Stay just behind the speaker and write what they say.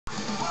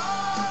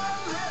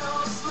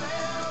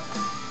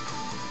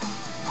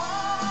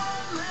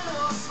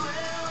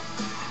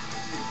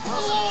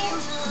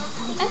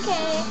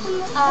Okay.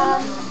 You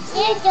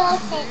go,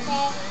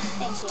 sister.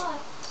 Thank you.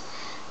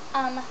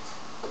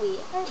 We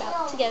are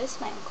about to go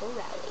to my Uncle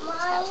Riley's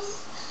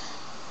house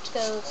to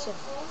go to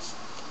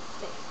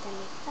Faith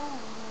and Fun.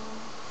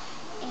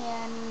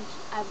 And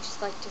I would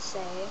just like to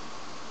say,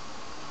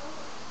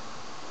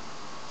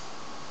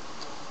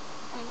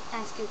 I'm going to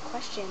ask you a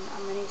question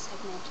on the new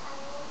segment.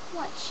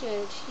 What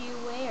should you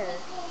wear?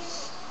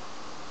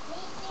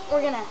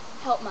 We're going to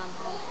help my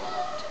mom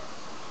out.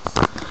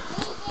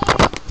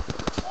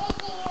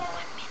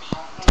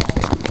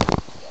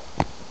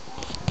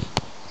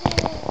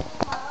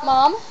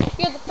 Mom,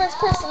 you're the first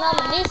person on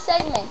the new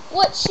segment.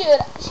 What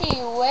should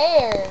she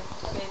wear?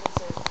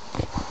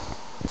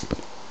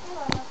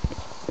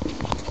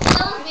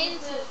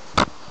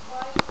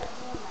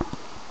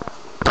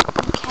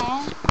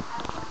 Okay.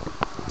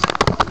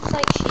 Looks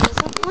like she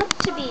doesn't want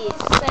to be.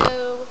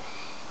 So,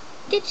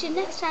 get you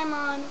next time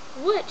on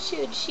What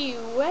Should She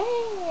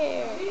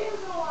Wear?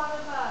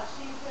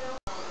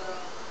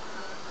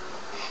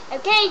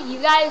 Okay, you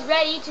guys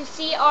ready to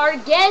see our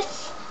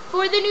guests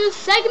for the new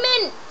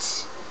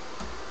segment?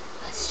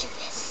 Let's do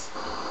this.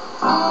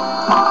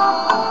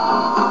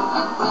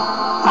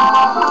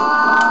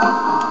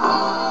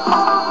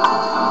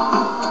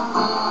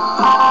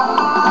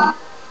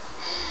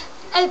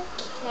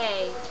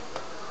 Okay.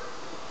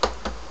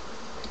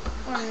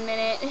 1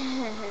 minute.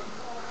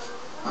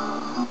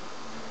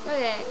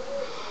 Okay.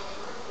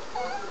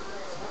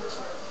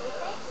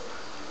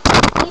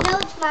 You know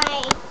it's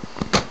my...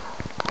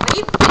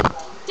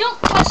 Don't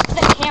touch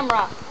the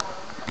camera.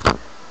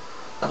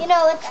 You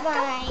know it's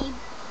my...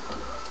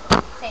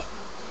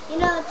 You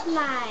know it's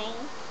my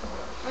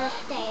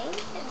birthday.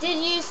 Did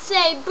you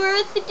say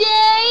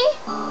birthday?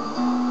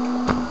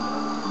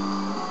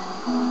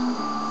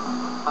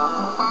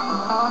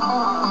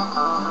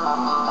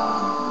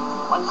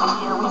 Once a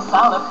year we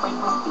celebrate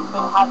with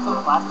stupid hats and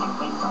plastic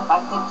plates. The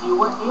fact that you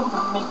were able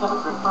to make a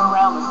trip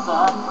around the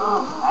sun.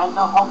 And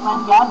the whole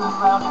clan gathers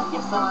round and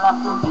gifts and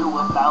laughter do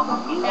without.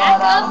 We let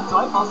out a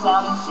joyful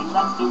sound and sing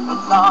that stupid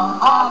song.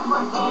 Happy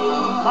birthday,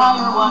 now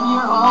you're 1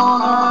 year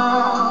older.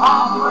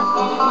 Happy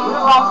birthday,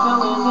 your life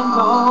still isn't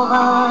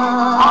over.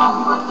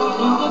 Happy birthday,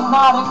 you did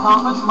not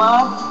accomplish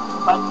much,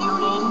 but you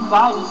didn't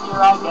die this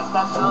year, I guess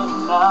that's good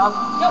enough.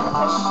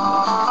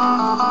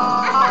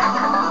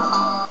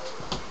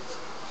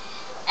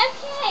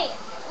 Okay,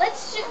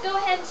 let's just go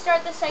ahead and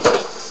start the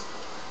segment.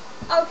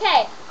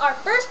 Okay, our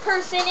first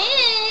person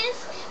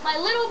is my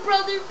little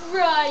brother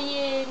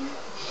Brian.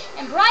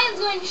 And Brian's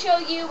going to show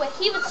you what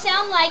he would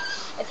sound like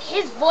if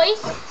his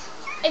voice,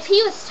 if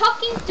he was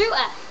talking through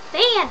a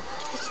fan.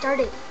 Get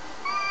started.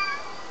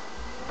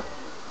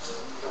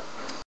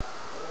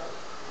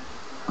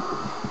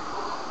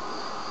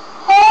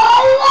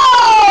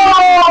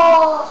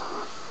 Hello!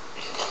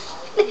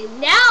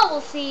 Now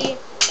we'll see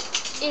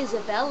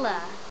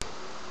Isabella.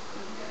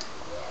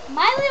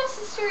 My little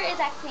sister is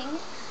acting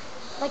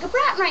like a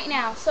brat right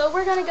now, so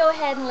we're going to go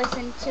ahead and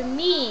listen to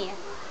me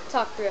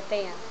talk through a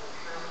fan.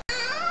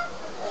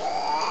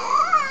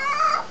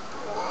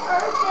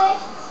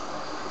 Perfect.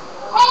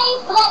 Hey,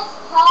 let's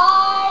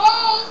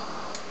party!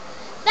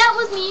 That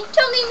was me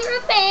talking through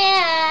a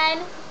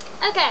fan.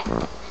 Okay.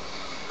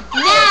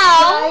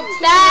 Now,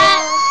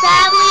 that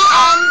sadly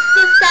ends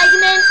the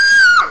segment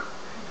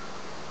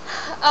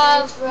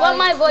of what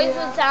my voice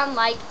would sound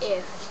like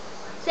if.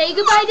 Say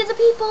goodbye to the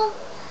people.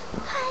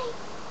 Hi.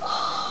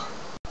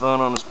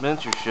 Fun on the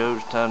Spencer Show.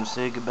 It's time to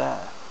say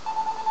goodbye.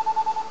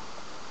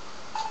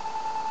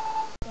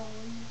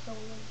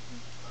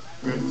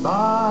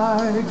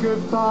 Goodbye,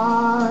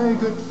 goodbye,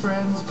 good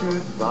friends,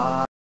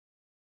 goodbye.